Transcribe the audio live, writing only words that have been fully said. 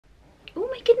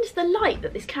goodness, the light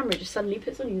that this camera just suddenly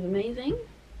puts on you is amazing.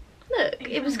 Look,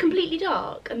 it was completely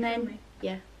dark and then,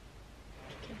 yeah.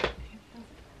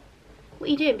 What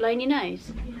are you doing, blowing your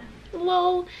nose? Yeah.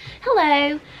 Lol.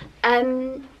 Hello.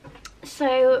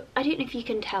 So, I don't know if you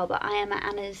can tell, but I am at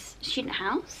Anna's student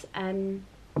house.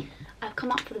 I've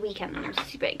come up for the weekend and I'm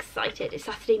super excited. It's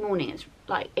Saturday morning, it's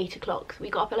like 8 o'clock. We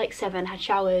got up at like 7, had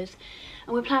showers,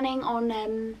 and we're planning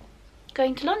on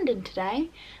going to London today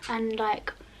and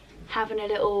like having a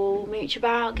little mooch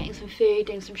about, getting some food,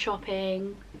 doing some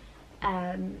shopping.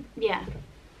 Yeah.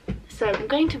 So I'm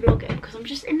going to vlog it because I'm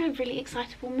just in a really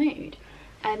excitable mood.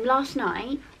 Last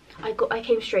night I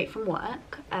came straight from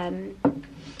work.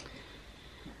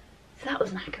 So that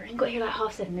was knackering. Got here like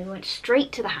 7:30. We went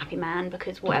straight to the Happy Man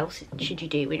because what else should you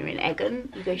do when you're in Egham?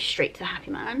 You go straight to the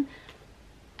Happy Man.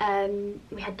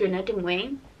 We had dinner, didn't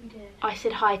we? We did. I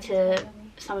said hi to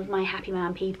some of my Happy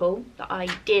Man people that I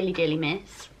dearly, dearly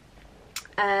miss.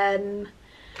 And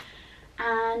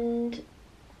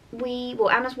well,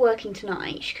 Anna's working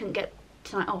tonight. She couldn't get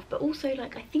tonight off, but also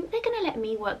like I think they're gonna let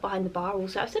me work behind the bar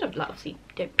also. I said I'd like, obviously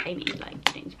don't pay me, like you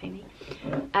don't need to pay me.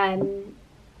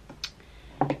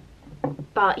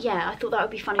 But yeah, I thought that would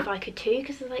be fun if I could too,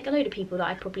 because there's like a load of people that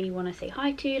I probably want to say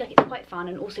hi to. Like it's quite fun,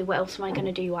 and also what else am I going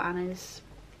to do while Anna's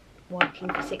working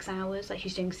for 6 hours? Like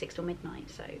she's doing 6 till midnight,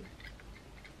 so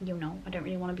you know I don't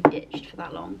really want to be ditched for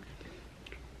that long.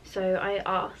 So I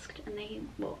asked, and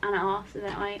Anna asked, and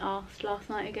then I asked last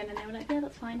night again, and they were like, yeah,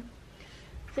 that's fine.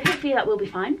 So hopefully that will be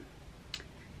fine.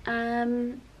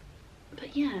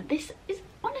 But yeah, this is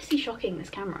honestly shocking, this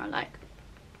camera. Like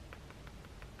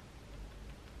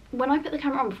when I put the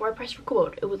camera on before I pressed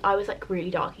record, I was like really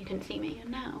dark, you couldn't see me,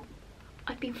 and now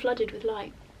I've been flooded with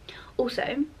light.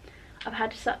 Also, I've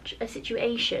had such a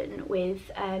situation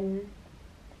with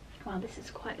wow, this is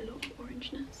quite a lot of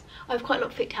orangeness. I have quite a lot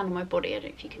of thick tan on my body, I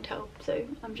don't know if you can tell, so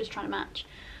I'm just trying to match.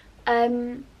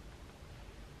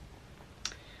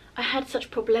 I had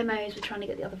such problemos with trying to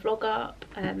get the other vlog up.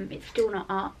 It's still not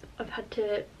up. I've had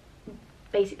to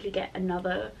basically get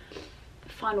another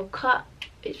final cut.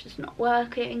 It's just not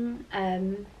working.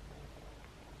 I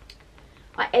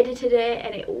edited it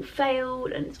and it all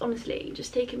failed, and it's honestly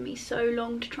just taken me so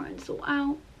long to try and sort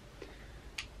out.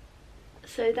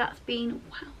 So that's been,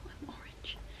 wow, I'm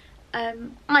orange.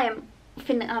 I'm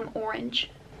orange.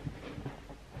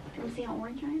 Do you want to see how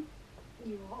orange I am?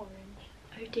 You are orange.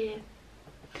 Oh dear.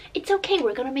 It's okay,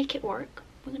 we're gonna make it work.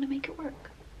 We're gonna make it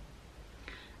work.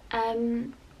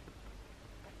 I'm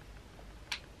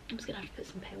just gonna have to put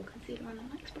some pale concealer on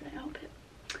and like spread it out a bit.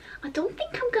 I don't think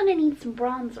I'm gonna need some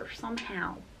bronzer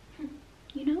somehow.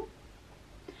 You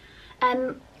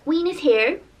know? Ween is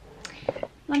here. You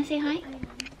wanna say hi?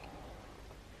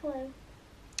 Hello.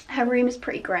 Her room is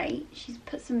pretty great. She's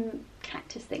put some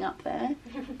cactus thing up there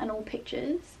and all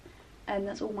pictures. And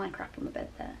that's all my crap on the bed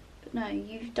there. But no,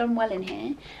 you've done well in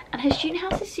here. And her student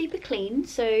house is super clean,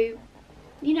 so,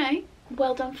 you know,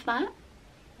 well done for that.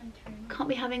 Can't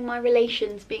be having my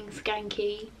relations being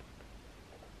skanky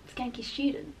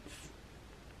students.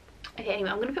 Okay, anyway,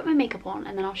 I'm gonna put my makeup on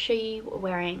and then I'll show you what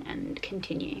we're wearing and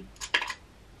continue.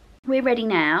 We're ready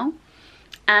now,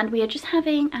 and we are just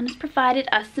having, Anna's provided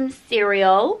us some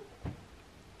cereal.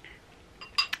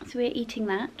 So we're eating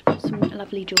that, some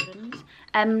lovely Jordans.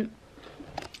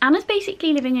 Anna's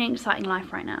basically living an exciting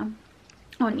life right now,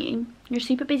 aren't you? You're a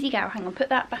super busy girl. Hang on, put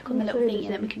that back on the little thingy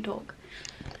and then we can talk.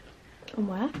 On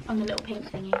where? On the little pink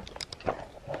thingy.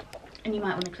 And you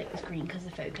might want to click the screen because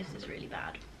the focus is really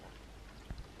bad.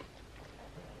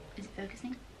 Is it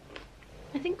focusing?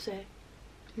 I think so.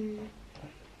 There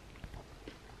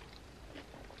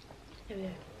we go.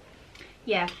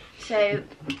 Yeah, so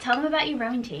tell them about your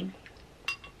rowing team.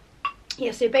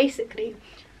 Yeah, so basically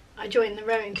I joined the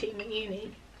rowing team at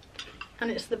uni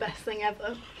and it's the best thing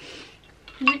ever.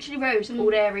 You literally rows all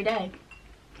day every day.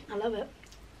 I love it.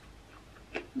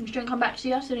 You just don't come back to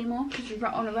see us anymore because you're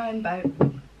on a rowing boat.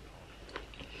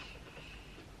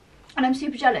 And I'm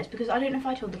super jealous because I don't know if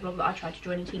I told the vlog that I tried to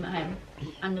join a team at home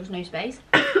and there was no space.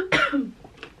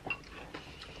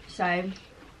 So,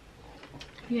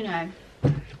 you know.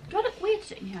 Do I look weird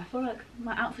sitting here? I feel like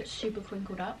my outfit's super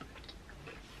crinkled up.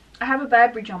 I have a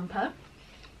Burberry jumper,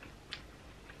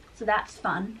 so that's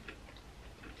fun.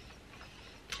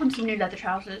 And some new leather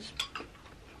trousers.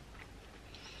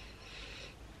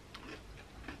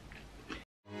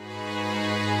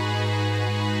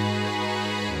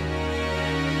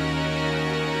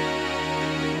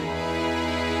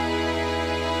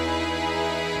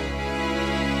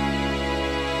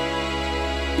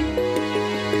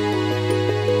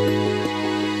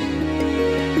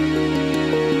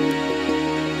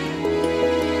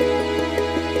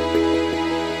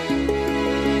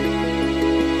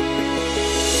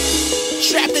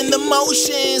 in the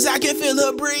motions, I can feel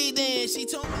her breathing. She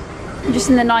told me. I'm just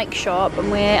in the Nike shop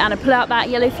and we're gonna pull out that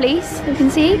yellow fleece, you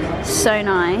can see. So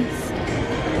nice.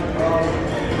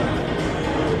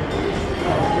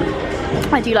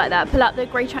 I do like that. Pull out the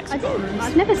grey tracksuit bottoms.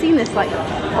 I've never seen this like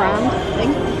brand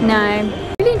thing.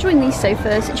 No. Really enjoying these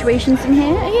sofa situations in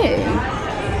here, are you?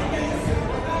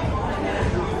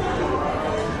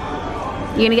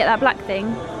 You gonna get that black thing?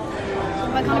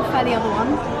 If I can't prefer the other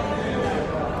one.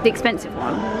 The expensive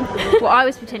one? Well, I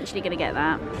was potentially gonna get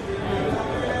that.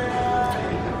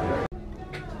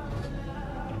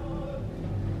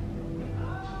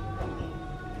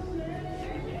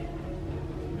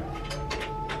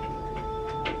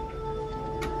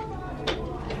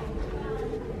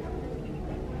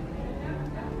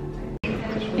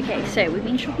 Okay, so we've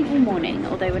been shopping all morning,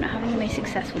 although we're not having the most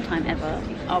successful time ever,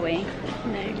 are we?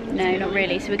 No. No, not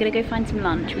really. So we're gonna go find some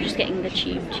lunch. We're just getting the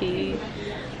tube to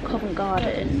Covent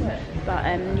Garden. But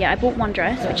yeah, I bought one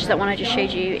dress, which is that one I just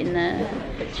showed you in the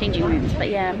changing rooms. But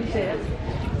yeah.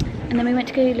 And then we went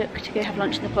to go have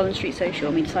lunch in the Pollen Street Social,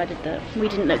 and we decided that we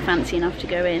didn't look fancy enough to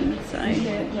go in, so.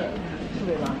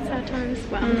 Sad times.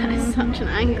 Wow, that is such an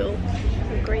angle.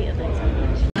 We're great at those.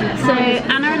 So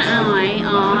Anna and I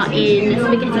are in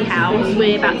Spaghetti House.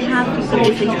 We're about to have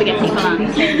obviously spaghetti for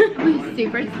lunch. We're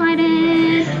super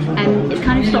excited. It's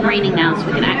kind of stopped raining now, so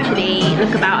we can actually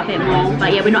look about a bit more.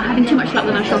 But yeah, we're not having too much luck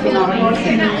with our shopping, are we?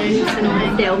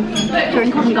 Still. So we're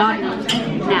in Covent Garden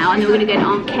now, and then we're going to go to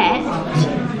Arquette.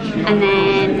 And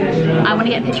then I want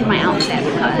to get a picture of my outfit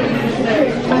because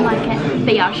I like it.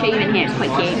 But yeah, I'll show you in here, it's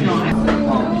quite cute.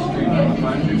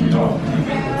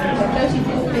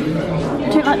 I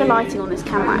don't like the lighting on this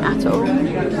camera at all.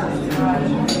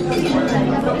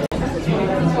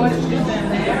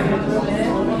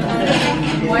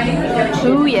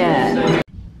 Oh yeah.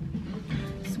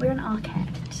 So we're in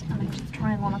Arquette and I'm just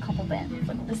trying on a couple bits. I've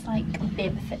got this like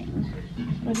bib thing.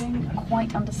 I don't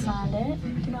quite understand it,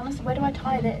 to be honest. Where do I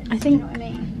tie this? I think, do you know what I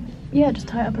mean? Yeah, just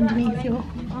tie it up underneath your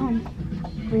arm.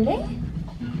 Really?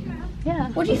 Yeah.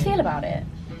 What do you feel about it?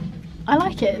 I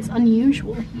like it, it's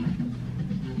unusual.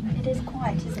 It is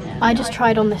quite, isn't it? I just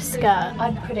tried on this skirt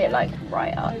I'd put it like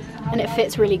right up. and it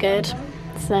fits really good.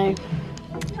 So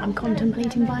I'm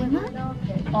contemplating buying that.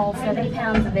 Oh,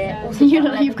 £70 of it. Also,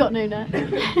 You've got no net. do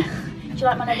you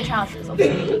like my leather trousers?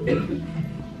 Obviously.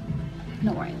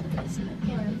 Not right.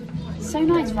 So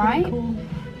nice, right? Cool.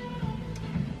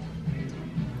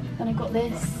 Then I got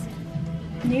this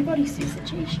new bodysuit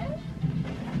situation.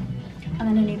 And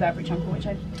then a new Burberry jumper, which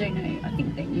I don't know. I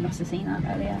think that you must have seen that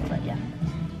earlier, but yeah.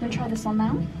 I'm gonna try this on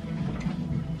now.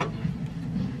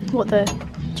 What, the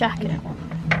jacket?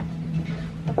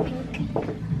 The pink.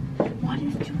 Why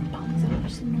does your buttons are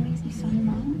just annoys me so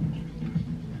much?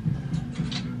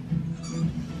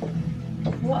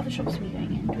 What other shops are we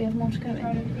going in? Do we have more to go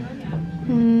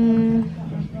in?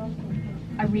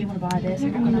 I really want to buy this,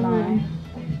 I'm not gonna lie.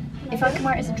 If I can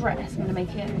wear it as a dress, I'm gonna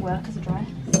make it work as a dress.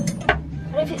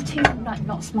 I don't know if it's too like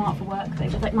not smart for work though,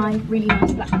 with like my really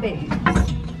nice black boots.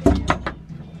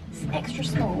 It's extra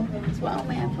small as well,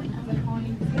 may I point out?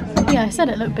 Yeah, I said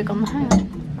it looked big on the hair.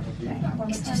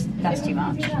 It's just, that's too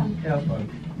much.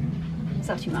 Is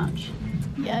that too much?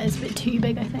 Yeah, it's a bit too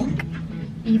big, I think.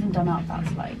 Even done up,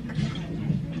 that's like,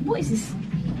 what is this?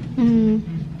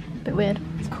 Bit weird.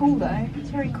 It's cool though,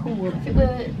 it's very cool. If it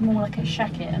were more like a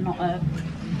jacket and not a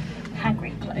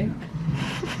Hagrid cloak,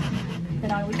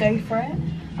 then I would go for it.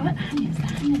 I like the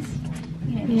hangers,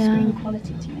 you know, they scream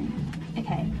quality to me.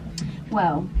 Okay,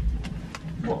 well,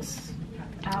 what's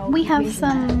our We have conclusion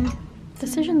there? some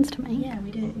decisions to make. Yeah,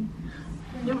 we do.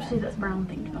 You want to do this brown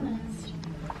thing, to be honest.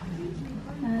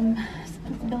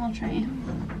 Possibility.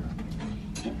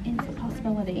 It is a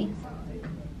possibility.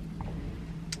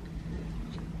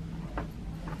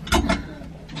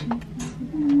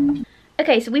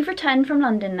 Okay, so we've returned from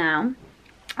London now.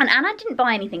 And Anna didn't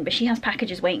buy anything, but she has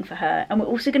packages waiting for her. And we're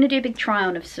also going to do a big try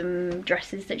on of some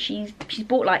dresses that she's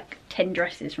bought like 10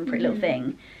 dresses from Pretty Little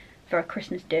Thing for a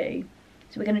Christmas do.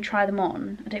 So we're going to try them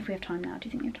on. I don't know if we have time now. Do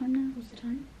you think we have time now? What's the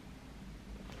time?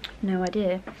 No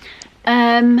idea.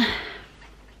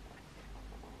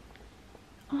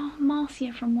 Oh,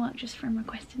 Marcia from work just friend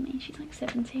requested me. She's like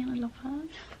 70 and I love her.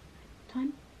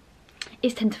 Time?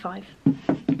 It's 10 to 5.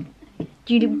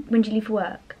 Do you when do you leave for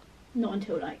work? Not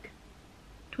until like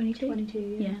 22?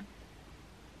 22, yeah.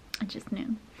 I just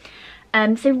knew.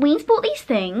 So Ween's bought these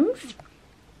things.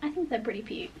 I think they're pretty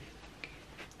cute.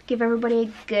 Give everybody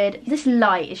a good... This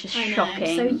light is just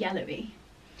shocking. So yellowy.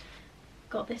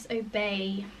 Got this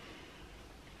Obey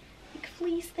like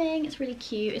fleece thing. It's really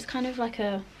cute. It's kind of like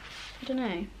a, I don't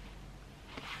know.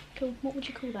 Cool. What would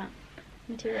you call that?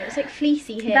 material. It's like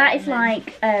fleecy here. That is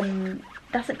like,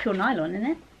 that's like pure nylon,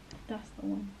 isn't it? That's the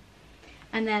one.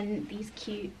 And then these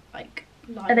cute, like,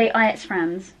 Are they IX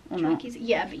Franz or not?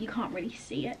 Yeah, but you can't really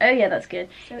see it. Oh yeah, that's good.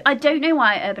 So I don't know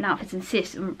why Urban Outfitters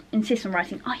insist on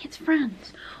writing IX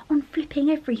Franz on flipping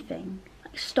everything.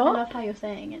 Like, I stop. love how you're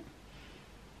saying it.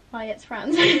 Hi, it's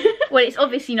Franz. Well, it's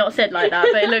obviously not said like that,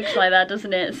 but it looks like that,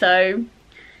 doesn't it? So,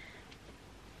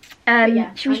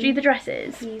 yeah, should we do the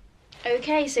dresses?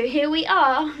 Okay, so here we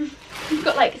are. We've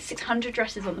got like 600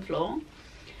 dresses on the floor.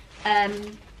 I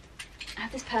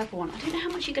have this purple one. I don't know how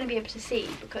much you're going to be able to see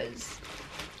because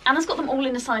Anna's got them all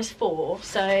in a size 4.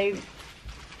 So,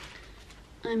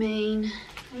 I mean,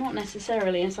 I'm not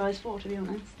necessarily a size 4 to be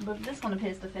honest, but this one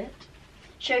appears to fit.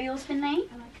 Show yours, Finlay.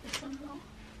 I like this one a lot.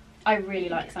 I really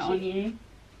like that on you.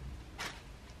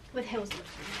 With heels.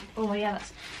 Oh yeah,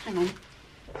 that's. Hang on.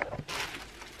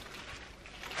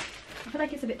 I feel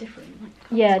like it's a bit different. Like,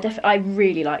 Yeah, definitely. I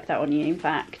really like that on you. In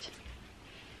fact.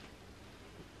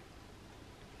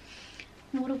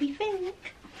 What do we think?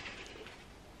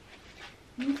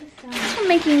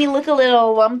 Making me look a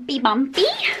little lumpy bumpy.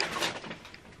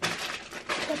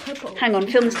 Hang on,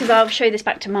 film this because I'll show this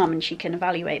back to Mum and she can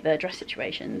evaluate the dress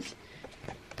situations.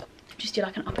 Just do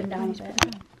like an up and down a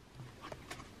bit.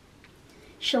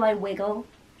 Shall I wiggle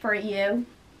for you?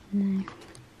 No.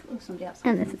 Or somebody else?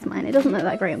 And this is mine. It doesn't look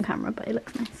that great on camera, but it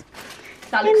looks nice.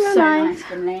 That looks so life. nice,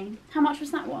 Finlay. How much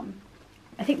was that one?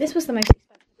 I think this was the most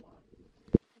expensive one.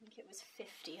 I think it was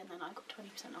 50 and then I got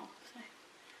 20% off. So.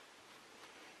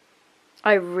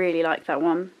 I really like that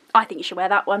one. I think you should wear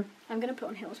that one. I'm going to put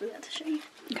on heels with it to show you.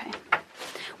 Okay.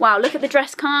 Wow, look at the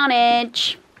dress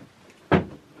carnage.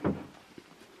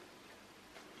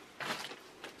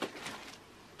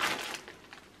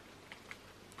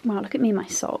 Wow, look at me and my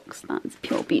socks. That's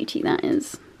pure beauty, that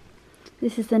is.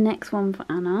 This is the next one for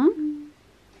Anna.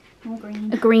 More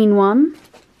green. A green one.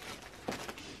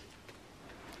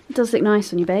 It does look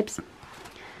nice on you, babes.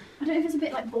 I don't know if it's a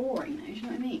bit like boring though, do you know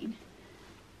what I mean?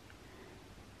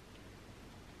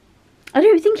 I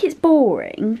don't think it's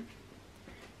boring.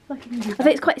 I think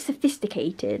it's quite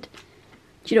sophisticated.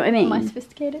 Do you know what I mean? Am I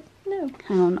sophisticated? No.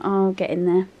 Hang on, I'll get in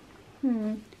there.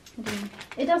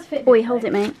 It does fit. Oi, hold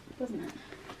it, mate. Doesn't it?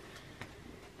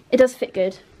 It does fit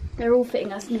good. They're all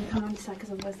fitting us. You can't decide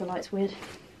because otherwise the light's weird.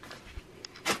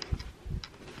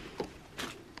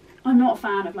 I'm not a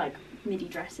fan of like midi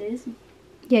dresses.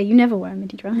 Yeah, you never wear a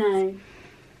midi dress. No.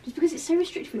 Just because it's so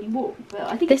restricted when you walk. But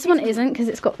I think This one isn't because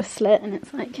it's got the slit and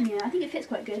it's like. Yeah, I think it fits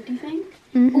quite good. Do you think?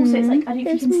 Mm-hmm. Also, it's like I don't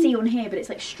know if you can see on here, but it's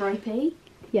like stripy.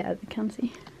 Yeah, you can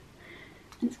see.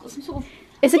 And it's got some sort of.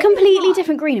 It's a completely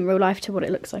different green in real life to what it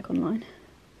looks like online.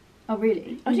 Oh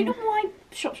really? I don't know why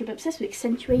shops are a bit obsessed with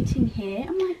accentuating here.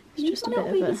 I'm like, It's just a bit of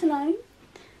a- boobies alone.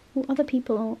 Well, other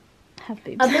people have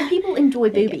boobs. Other people enjoy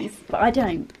There you go. boobies, but I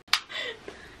don't.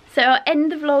 So I'll end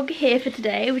the vlog here for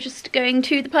today. We're just going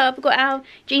to the pub. We've got our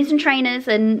jeans and trainers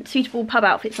and suitable pub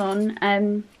outfits on.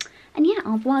 And yeah,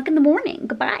 I'll vlog in the morning.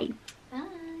 Goodbye. Bye.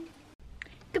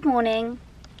 Good morning.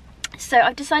 So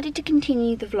I've decided to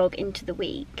continue the vlog into the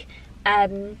week.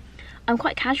 I'm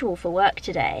quite casual for work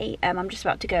today. I'm just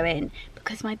about to go in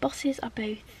because my bosses are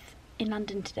both in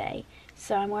London today.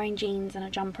 So I'm wearing jeans and a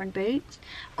jumper and boots.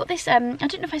 I've got this, I don't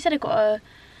know if I said I got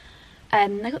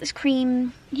this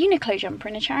cream Uniqlo jumper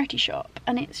in a charity shop,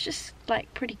 and it's just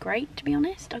like pretty great, to be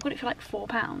honest. I got it for like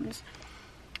 £4.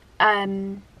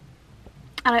 And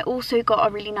I also got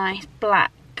a really nice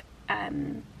black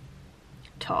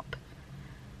top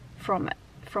from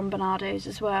Bernardo's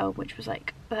as well, which was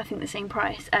like I think the same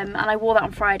price. And I wore that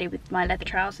on Friday with my leather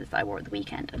trousers that I wore at the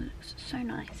weekend, and it was so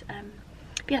nice.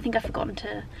 But yeah, I think I've forgotten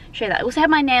to show that. I also had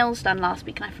my nails done last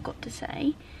week, and I forgot to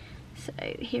say. So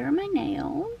here are my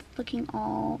nails, looking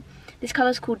all. This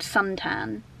colour's called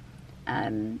Suntan,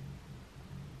 and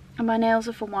my nails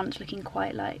are for once looking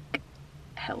quite like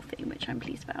healthy, which I'm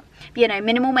pleased about. But you know,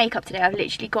 minimal makeup today. I've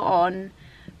literally got on.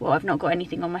 Well, I've not got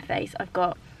anything on my face. I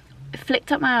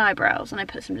flicked up my eyebrows and I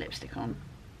put some lipstick on.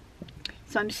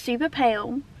 So I'm super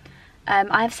pale.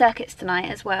 I have circuits tonight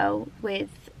as well with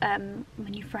my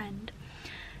new friend.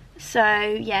 So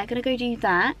yeah, gonna go do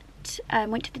that.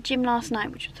 Went to the gym last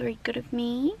night, which was very good of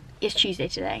me. It's Tuesday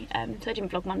today, so I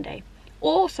didn't vlog Monday.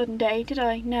 Or Sunday, did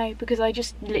I? No, because I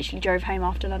just literally drove home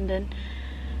after London.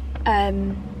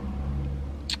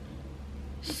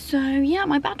 So yeah,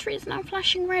 my battery is now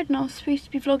flashing red and I was supposed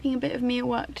to be vlogging a bit of me at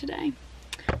work today.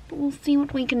 But we'll see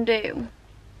what we can do.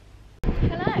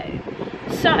 Hello.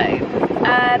 So,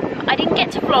 I didn't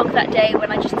get to vlog that day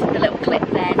when I just did the little clip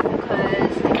then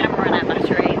because the camera ran out of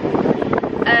battery.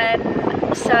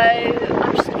 So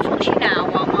I'm just going to talk to you now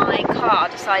while my car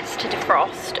decides to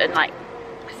defrost and like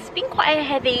been quite a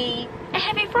heavy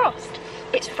frost.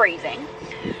 It's freezing.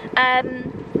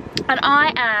 And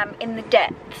I am in the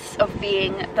depths of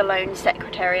being the lone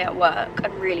secretary at work.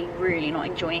 I'm really not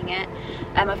enjoying it.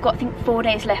 I've got, I think, 4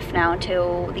 days left now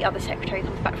until the other secretary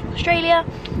comes back from Australia,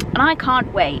 and I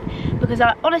can't wait, because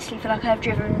I honestly feel like I've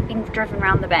been driven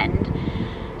around the bend,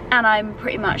 and I'm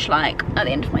pretty much like at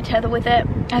the end of my tether with it.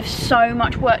 I have so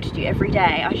much work to do every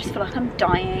day. I just feel like I'm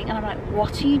dying, and I'm like,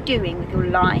 what are you doing with your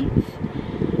life?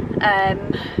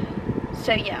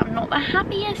 So yeah, I'm not the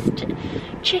happiest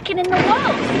chicken in the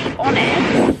world, to be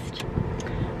honest.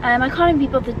 I can't even be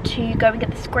bothered to go and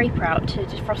get the scraper out to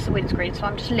defrost the windscreen, so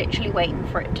I'm just literally waiting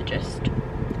for it to just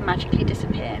magically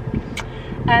disappear.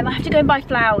 I have to go and buy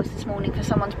flowers this morning for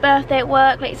someone's birthday at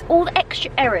work. Like, it's all the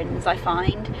extra errands I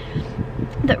find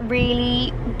that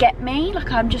really get me.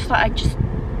 Like, I'm just like, just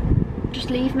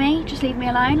leave me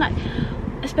alone. Like,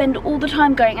 I spend all the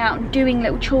time going out and doing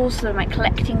little chores for them, like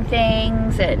collecting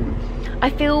things, and I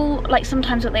feel like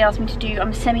sometimes what they ask me to do,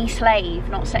 I'm semi-slave,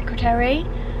 not secretary.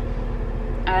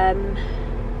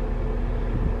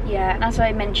 Yeah, and as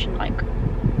I mentioned, like,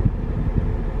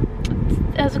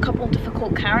 there's a couple of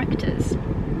difficult characters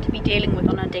to be dealing with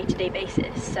on a day-to-day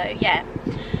basis, so yeah.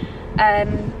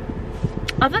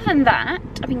 Other than that,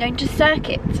 I've been going to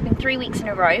circuits. It's been 3 weeks in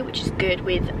a row, which is good,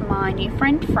 with my new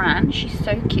friend Fran. She's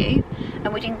so cute,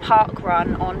 and we're doing park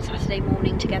run on Saturday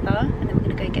morning together, and then we're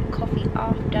going to go get coffee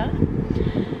after.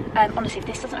 Honestly, if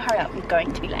this doesn't hurry up, I'm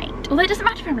going to be late. Although it doesn't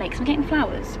matter if I'm late, because I'm getting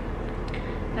flowers.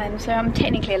 So I'm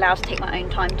technically allowed to take my own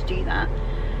time to do that.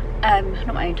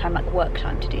 Not my own time, like work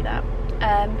time to do that.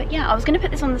 But yeah, I was going to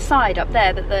put this on the side up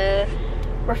there, but the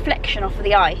reflection off of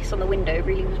the ice on the window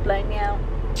really was blowing me out.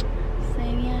 So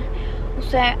yeah.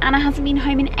 Also, Anna hasn't been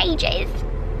home in ages,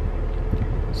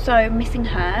 so missing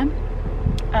her.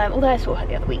 Although I saw her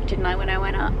the other week, didn't I, when I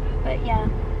went up? But yeah.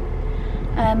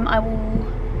 I will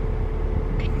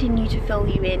continue to fill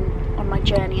you in on my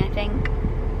journey, I think.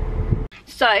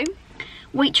 So,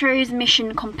 Waitrose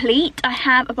mission complete. I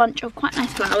have a bunch of quite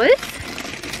nice flowers.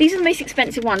 These are the most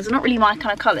expensive ones. They're not really my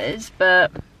kind of colours,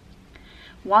 but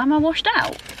why am I washed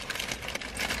out?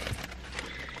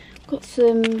 Got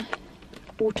some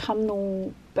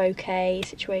autumnal bouquet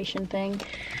situation thing.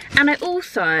 And I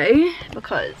also,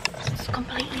 because it's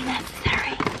completely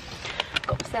necessary,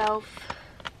 got myself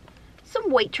some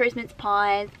Waitrose mince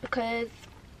pies, because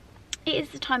it is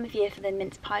the time of year for the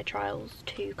mince pie trials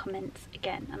to commence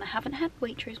again, and I haven't had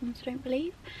Waitrose ones, I don't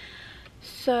believe.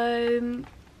 So,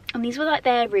 and these were like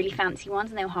their really fancy ones,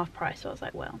 and they were half price, so I was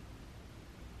like, well,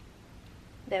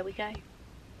 there we go.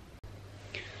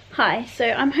 Hi, so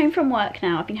I'm home from work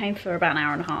now. I've been home for about an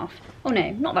hour and a half. Oh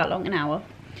no, not that long, an hour.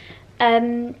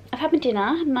 I've had my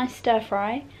dinner, a nice stir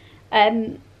fry.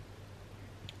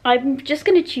 I'm just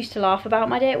going to choose to laugh about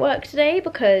my day at work today,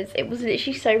 because it was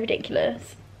literally so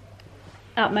ridiculous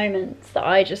at moments that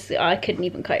I couldn't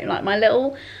even cope. Like, my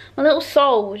little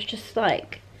soul was just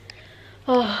like,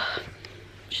 oh,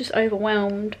 just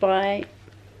overwhelmed by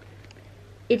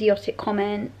idiotic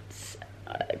comments.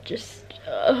 It's just,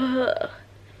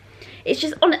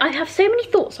 I have so many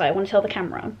thoughts I want to tell the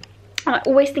camera, and I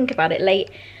always think about it late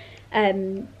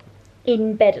in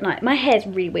bed at night. My hair's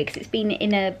really weird because it's been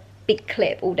in a big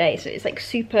clip all day, so it's like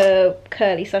super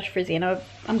curly / frizzy, and I'm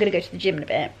gonna go to the gym in a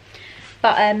bit.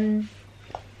 But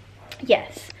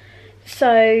yes, so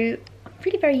I'm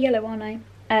really very yellow, aren't I?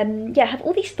 Yeah, I have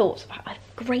all these thoughts about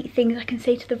great things I can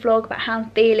say to the vlog about how I'm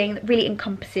feeling that really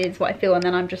encompasses what I feel, and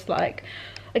then I'm just like,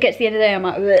 I get to the end of the day, I'm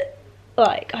like, bleh.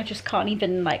 Like, I just can't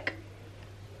even like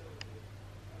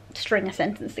string a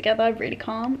sentence together. I really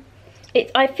can't.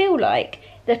 I feel like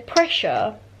the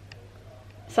pressure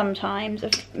sometimes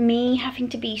of me having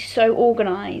to be so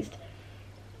organised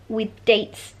with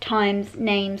dates, times,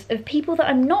 names of people that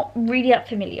I'm not really that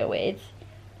familiar with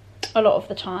a lot of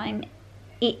the time.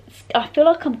 I feel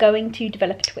like I'm going to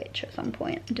develop a twitch at some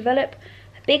point. Develop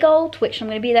a big old twitch. I'm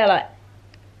going to be there like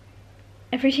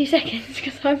every 2 seconds,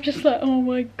 because I'm just like, oh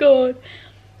my god.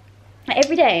 Like,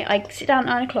 every day I sit down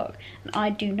at 9 o'clock and I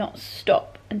do not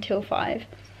stop until 5.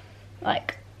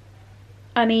 Like,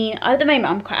 I mean, at the moment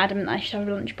I'm quite adamant that I should have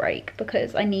a lunch break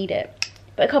because I need it.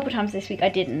 But a couple of times this week I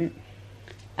didn't.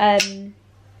 But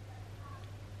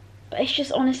it's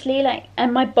just honestly like,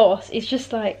 and my boss is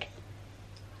just like,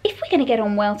 if we're gonna get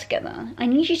on well together, I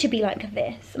need you to be like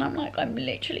this. And I'm like, I'm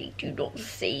literally, do not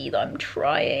see that I'm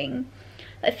trying.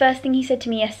 The first thing he said to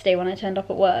me yesterday when I turned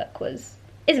up at work was,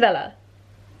 Isabella,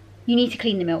 you need to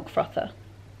clean the milk frother.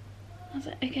 I was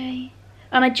like, okay.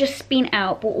 And I'd just been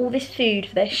out, bought all this food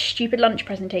for their stupid lunch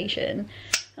presentation.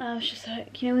 And I was just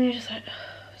like, you know, we were just like,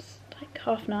 oh, it's like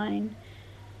 9:30.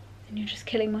 And you're just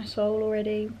killing my soul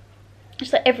already.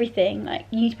 Just like everything, like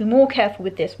you need to be more careful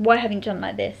with this. Why haven't you done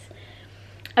like this?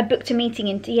 I booked a meeting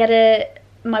and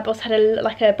my boss had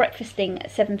a breakfast thing at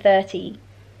 7:30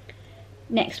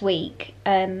 next week,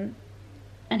 and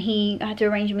he had to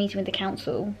arrange a meeting with the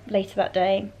council later that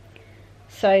day.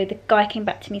 So the guy came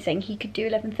back to me saying he could do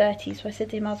 11:30. So I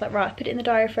said to him, I was like, right, I put it in the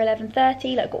diary for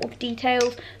 11:30. Like, got all the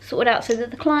details sorted out so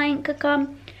that the client could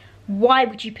come. Why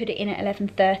would you put it in at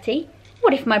 11:30?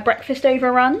 What if my breakfast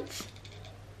overruns?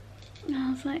 And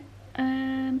I was like,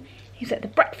 he was like, the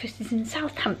breakfast is in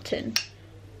Southampton.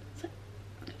 I was like,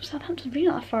 Southampton's really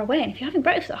not that far away, and if you're having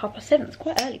breakfast at 7:30, it's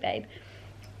quite early, babe.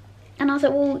 And I was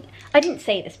like, well, I didn't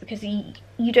say this because you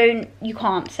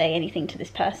can't say anything to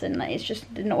this person. Like, it's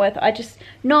just not worth it. I just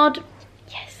nod,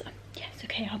 yes,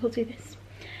 okay, I will do this.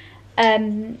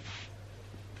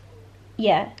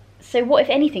 Yeah, so what if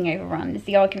anything overrun is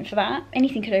the argument for that?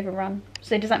 Anything could overrun.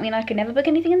 So does that mean I can never book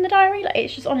anything in the diary? Like,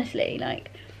 it's just honestly, like,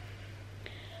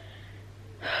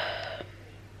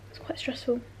 it's quite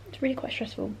stressful. It's really quite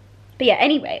stressful. But yeah,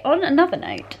 anyway, on another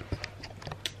note,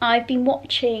 I've been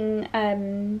watching,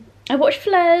 I watched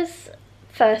Fleur's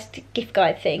first gift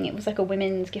guide thing. It was like a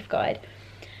women's gift guide.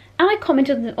 And I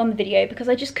commented on the video because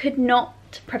I just could not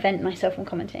prevent myself from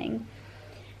commenting.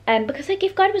 Because her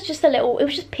gift guide was just it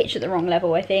was just pitched at the wrong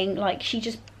level, I think. Like, she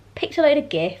just picked a load of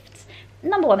gifts.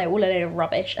 Number one, they were all a load of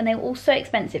rubbish, and they were all so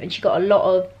expensive, and she got a lot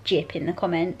of jip in the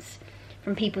comments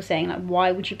from people saying, like,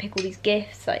 why would you pick all these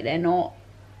gifts? Like, they're not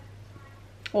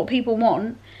what people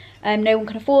want. No one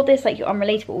can afford this, like, you're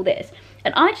unrelatable, all this.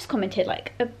 And I just commented,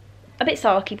 like, a bit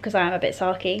sarky, because I am a bit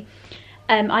sarky.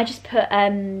 I just put,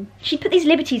 she put these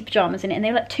Liberties pyjamas in it, and they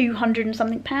were like 200 and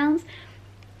something pounds.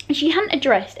 And she hadn't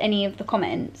addressed any of the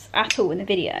comments at all in the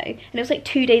video. And it was like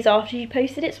 2 days after she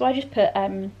posted it, so I just put,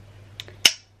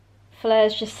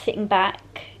 Fleur's just sitting back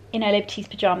in her Liberties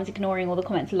pyjamas, ignoring all the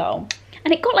comments, lol.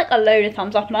 And it got like a load of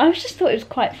thumbs up, and I just thought it was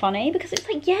quite funny, because it's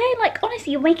like, yeah, like,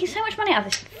 honestly, you're making so much money out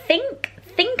of this.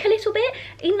 Think a little bit,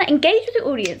 even like, engage with the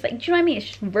audience. Like, do you know what I mean? It's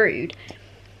just rude.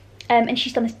 And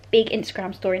she's done this big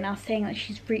Instagram story now saying that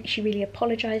she really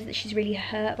apologised, that she's really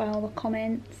hurt by all the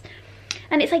comments.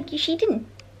 And it's like, she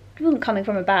wasn't coming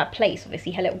from a bad place,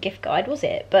 obviously, her little gift guide, was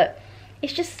it? But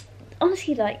it's just,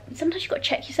 honestly, like, sometimes you've got to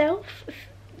check yourself.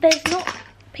 There's not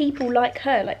people like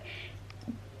her, like,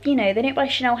 you know, they don't buy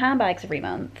Chanel handbags every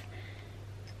month.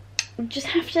 You just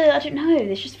have to, I don't know,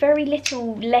 there's just very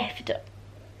little left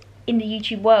in the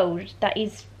YouTube world that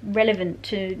is relevant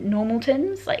to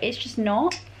Normaltons. Like, it's just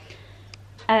not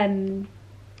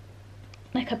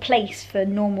like a place for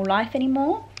normal life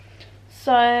anymore.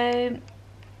 So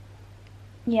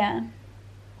yeah,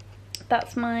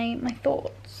 that's my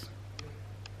thoughts.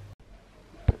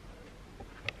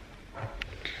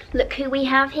 Look who we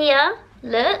have here.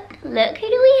 Look who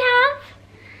do we have?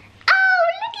 Oh,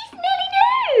 look, it's Nelly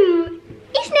New.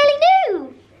 It's Nelly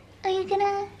New. Are you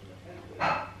gonna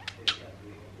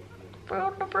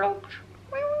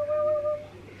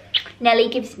Nelly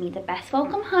gives me the best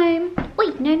welcome home.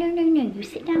 Wait, no, you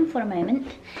sit down for a moment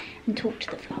and talk to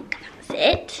the vlog. That's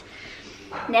it.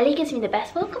 Nelly gives me the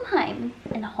best welcome home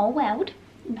in the whole world.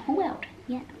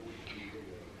 Yeah.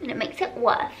 And it makes it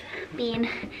worth being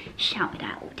shouted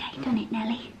at all day, doesn't it,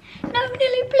 Nelly? No,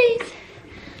 Nelly, please.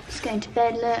 Just going to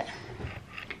bed, look.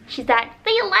 She's like,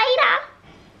 see you later.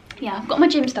 Yeah, I've got my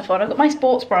gym stuff on. I've got my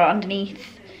sports bra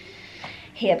underneath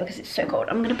here because it's so cold.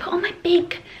 I'm going to put on my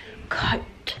big coat.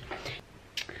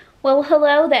 Well,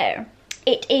 hello there.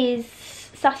 It is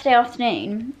Saturday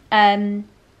afternoon.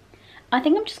 I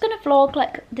think I'm just going to vlog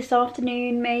like this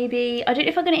afternoon, maybe. I don't know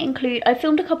if I'm going to include... I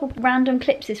filmed a couple random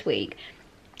clips this week,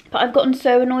 but I've gotten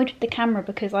so annoyed with the camera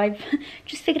because I've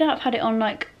just figured out I've had it on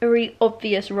like a really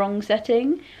obvious wrong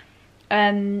setting.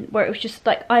 Where it was just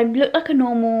like, I look like a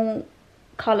normal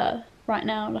colour right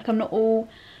now. Like, I'm not all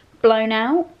blown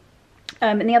out.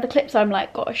 In the other clips I'm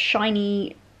like got a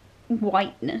shiny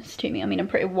whiteness to me. I mean, I'm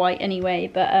pretty white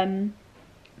anyway, but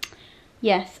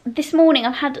yes, this morning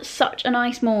I've had such a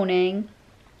nice morning.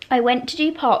 I went to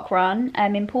do park run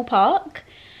in Poole Park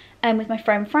with my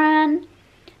friend Fran,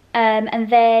 and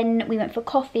then we went for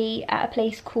coffee at a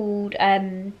place called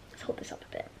let's hold this up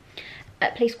a bit,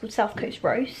 at a place called South Coast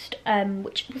Roast,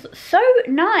 which was so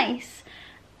nice.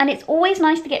 And it's always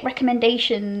nice to get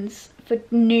recommendations for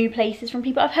new places from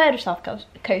people. I've heard of South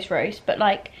Coast Roast, but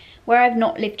like where I've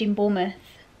not lived in Bournemouth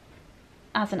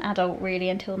as an adult really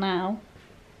until now,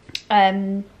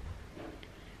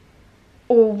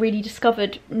 or really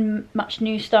discovered much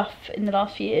new stuff in the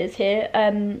last few years here,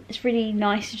 it's really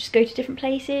nice to just go to different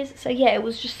places. So yeah, it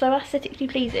was just so aesthetically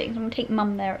pleasing. So I'm gonna take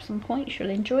Mum there at some point, she'll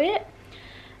enjoy it.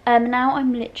 Now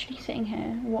I'm literally sitting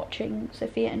here watching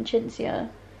Sophia and Cinzia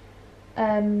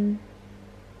who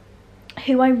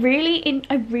I really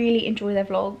enjoy their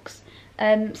vlogs.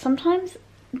 Sometimes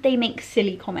they make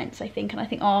silly comments, I think, and I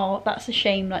think, oh, that's a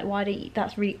shame, like, why don't you,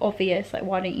 that's really obvious, like,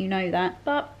 why don't you know that?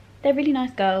 But they're really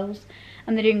nice girls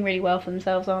and they're doing really well for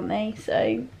themselves, aren't they?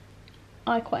 So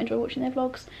I quite enjoy watching their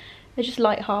vlogs. They're just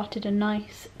light-hearted and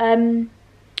nice.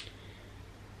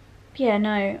 Yeah,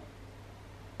 no,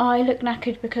 I look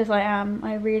knackered because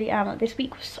I really am. Like, this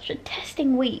week was such a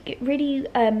testing week. It really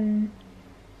it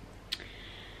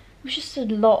was just a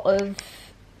lot of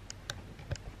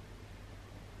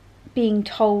being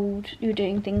told you're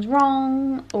doing things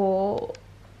wrong, or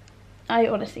I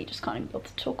honestly just can't even bother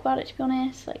to talk about it, to be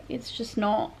honest. Like, it's just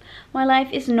not, my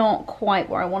life is not quite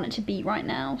where I want it to be right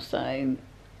now, so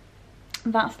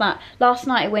that's that. Last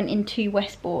night I went into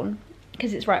Westbourne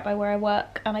because it's right by where I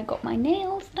work, and I got my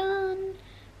nails done.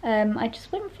 I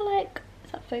just went for, like,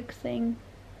 is that focusing?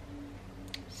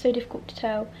 So difficult to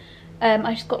tell.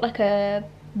 I just got like a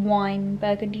wine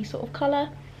burgundy sort of colour.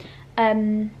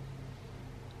 I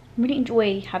really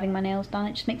enjoy having my nails done.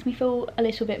 It just makes me feel a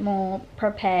little bit more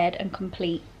prepared and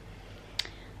complete.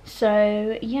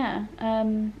 So yeah,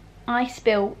 I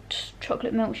spilt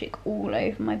chocolate milkshake all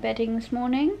over my bedding this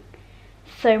morning.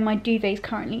 So my duvet is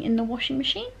currently in the washing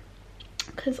machine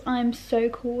because I'm so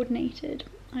coordinated.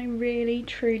 I really,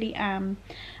 truly am.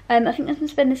 I think I'm going to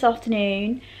spend this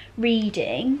afternoon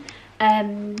reading.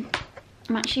 I'm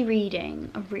actually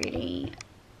reading a really...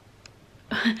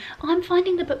 I'm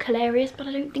finding the book hilarious, but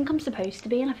I don't think I'm supposed to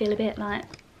be, and I feel a bit like...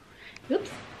 Oops.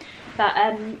 But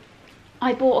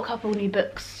I bought a couple new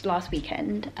books last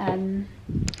weekend. I'm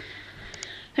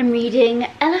reading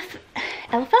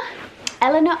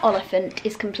Eleanor Oliphant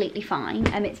is Completely Fine,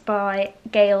 and it's by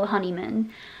Gail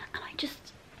Honeyman. And I just...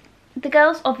 The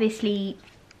girl's obviously...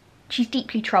 She's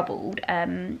deeply troubled.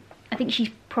 I think she's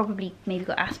probably maybe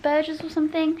got Asperger's or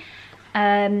something.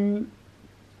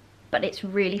 But it's a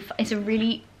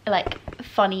really like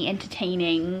funny,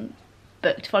 entertaining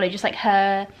book to follow. Just like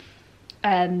her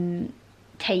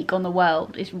take on the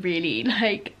world is really,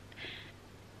 like,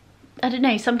 I don't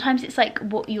know, sometimes it's like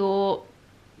what you're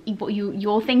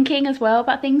thinking as well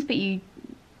about things, but I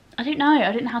don't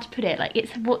know how to put it. Like,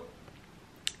 it's what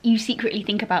you secretly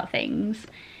think about things,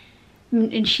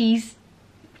 and she's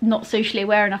not socially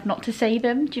aware enough not to say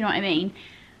them. Do you know what I mean?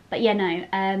 But yeah,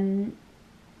 no.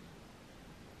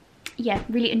 Yeah,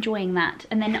 really enjoying that.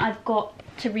 And then I've got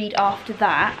to read after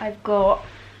that. I've got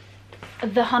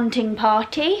The Hunting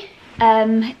Party.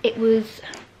 It was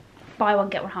buy one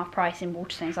get one half price in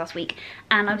Waterstones last week,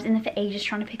 and I was in there for ages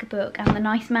trying to pick a book, and the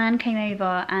nice man came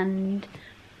over and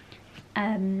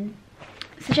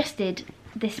suggested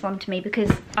this one to me because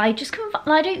I just couldn't,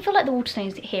 I don't feel like the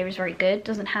Waterstones here is very good.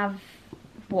 Doesn't have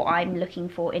what I'm looking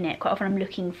for in it. Quite often I'm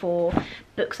looking for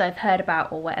books I've heard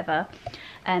about or whatever.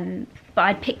 But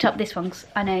I picked up this one because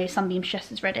I know Sunbeam Stress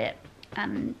has read it,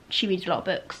 and she reads a lot of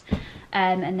books.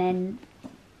 And then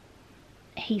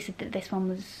he said that this one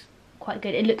was quite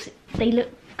good. They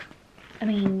look, I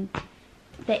mean,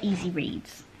 they're easy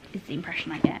reads, is the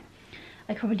impression I get.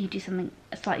 I could probably do something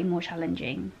slightly more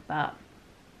challenging, but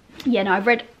yeah, no, I've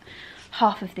read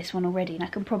half of this one already, and I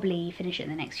can probably finish it in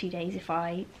the next few days if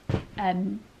I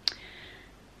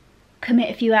commit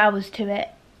a few hours to it.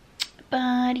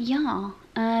 But yeah,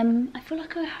 I feel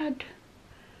like I had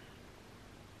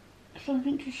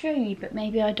something to show you, but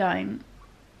maybe I don't.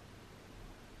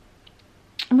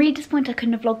 I'm really disappointed I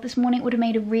couldn't have vlogged this morning. It would have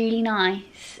made a really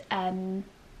nice,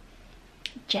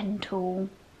 gentle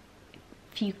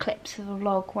few clips of a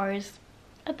vlog, whereas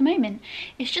at the moment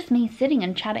it's just me sitting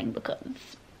and chatting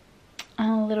because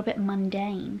I'm a little bit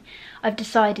mundane. I've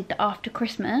decided that after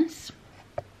Christmas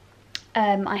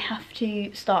I have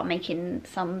to start making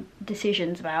some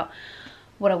decisions about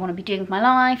what I want to be doing with my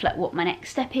life, like what my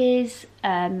next step is.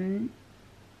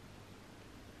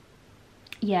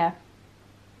 Yeah,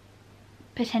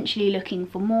 potentially looking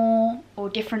for more or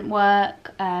different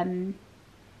work.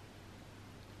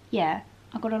 Yeah,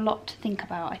 I've got a lot to think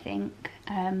about, I think.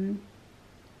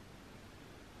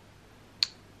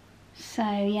 So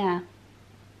yeah.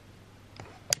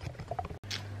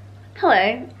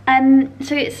 Hello.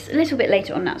 So it's a little bit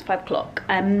later on now, it's 5 o'clock.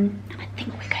 And I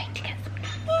think we're going to get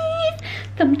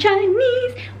some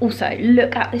Chinese. Also,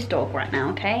 look at this dog right now,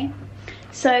 okay?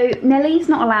 So Nellie's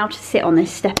not allowed to sit on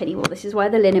this step anymore. This is why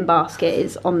the linen basket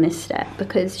is on this step,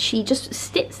 because she just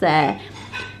sits there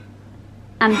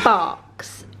and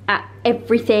barks at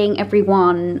everything,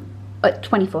 everyone,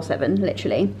 24/7,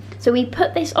 literally. So we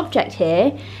put this object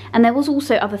here, and there was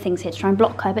also other things here to try and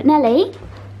block her, but Nellie,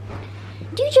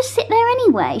 do you just sit there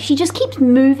anyway? She just keeps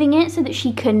moving it so that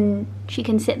she can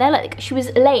sit there. Like, she was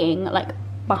laying like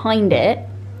behind it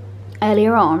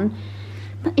earlier on.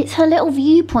 But it's her little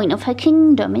viewpoint of her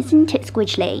kingdom, isn't it,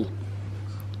 Squidgely?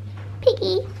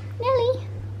 Piggy, Nelly,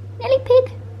 Nelly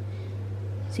Pig.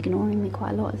 She's ignoring me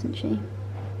quite a lot, isn't she?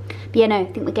 But yeah, no, I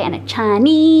think we're getting a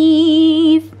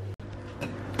Chinese.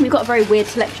 We've got a very weird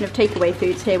selection of takeaway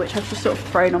foods here, which I've just sort of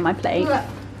thrown on my plate.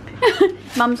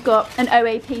 Mum's got an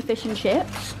OAP fish and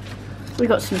chips. We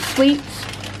got some sweets.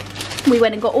 We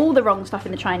went and got all the wrong stuff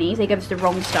in the Chinese. They gave us the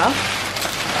wrong stuff.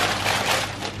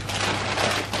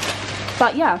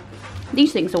 But yeah,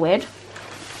 these things are weird.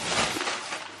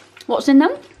 What's in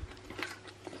them?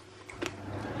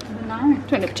 No,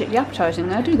 don't look particularly appetising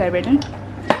there, do they really?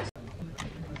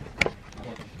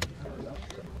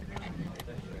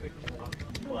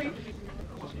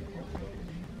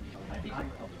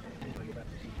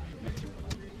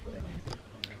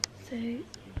 So,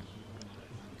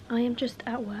 I am just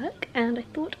at work and I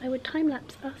thought I would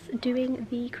time-lapse us doing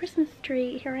the Christmas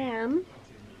tree. Here I am.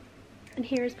 And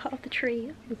here is part of the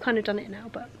tree. We've kind of done it now,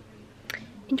 but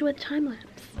enjoy the time-lapse.